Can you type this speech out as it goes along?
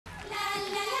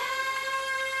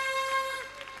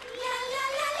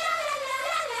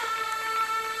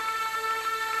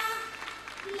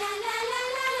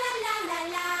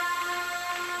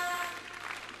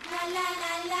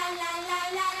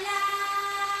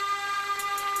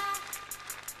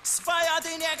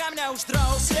tai niekam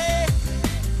neuždrausi,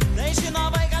 tai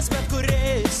žino vaikas bet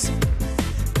kuris.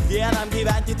 Vienam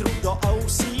gyventi trukdo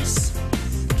ausys,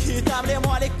 kitam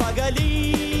lėmuo lyg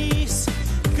pagalys.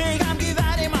 Kai kam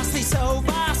gyvenimas tai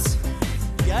siaubas,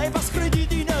 jei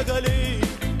paskraidyti negali.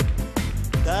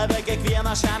 Tave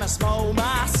kiekvieną žemės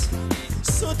maumas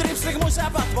sutryps lyg musę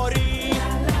patvory.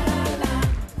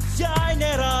 Jei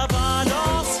nėra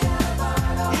valios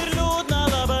ir liūdna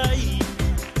labai,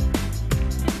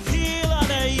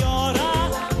 kylame į orą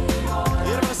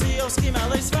ir pasijauskime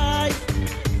laisvai.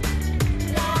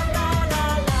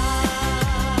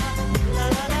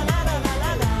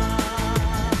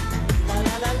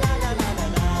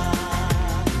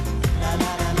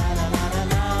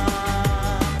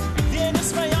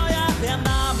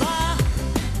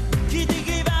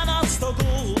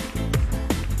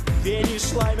 Vieni iš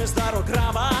laimės daro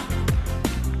gramą,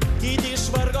 kiti iš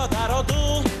vargo daro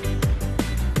du.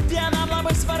 Vienam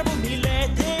labai svarbu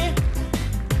mylėti,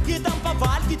 kitam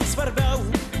pavalgyti svarbiau.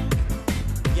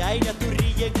 Jei neturi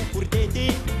jėgų kur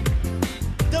dėti,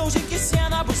 daužyk į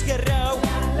sieną bus geriau.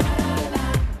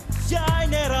 Jei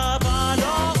nėra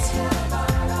valios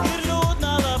ir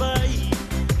liūdna labai,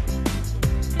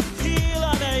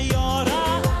 kylame į orą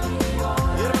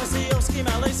ir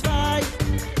pasijauskime laisvai.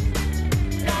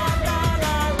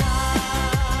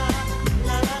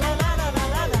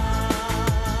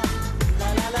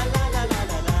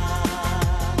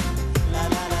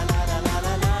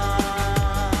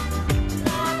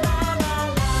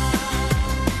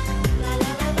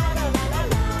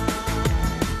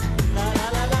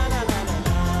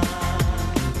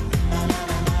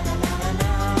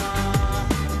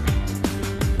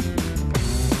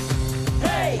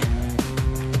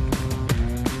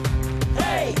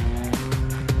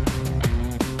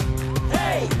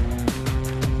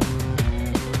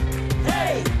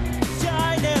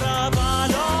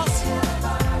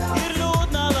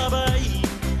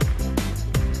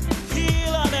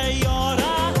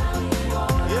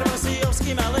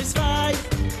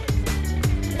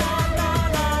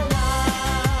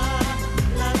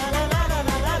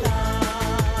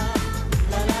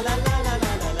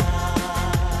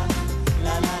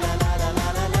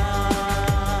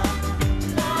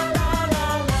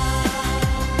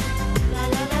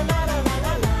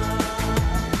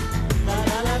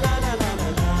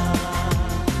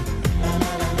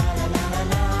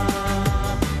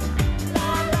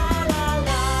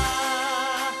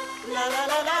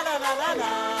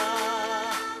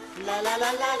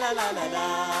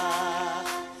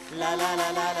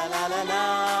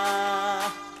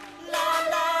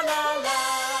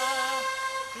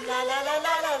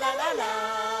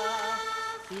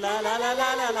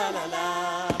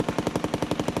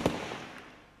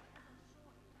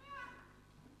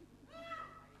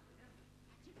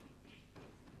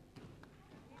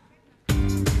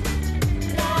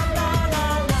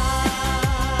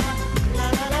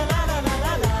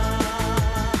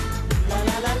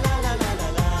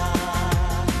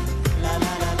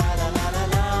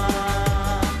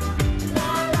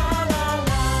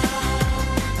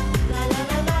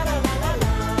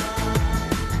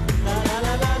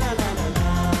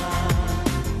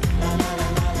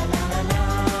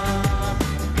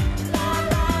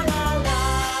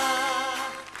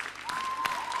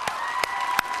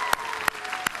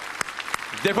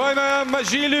 Dėkojame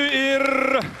Mažyliui ir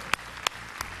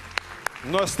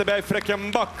nuostabiai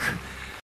Frekenbok.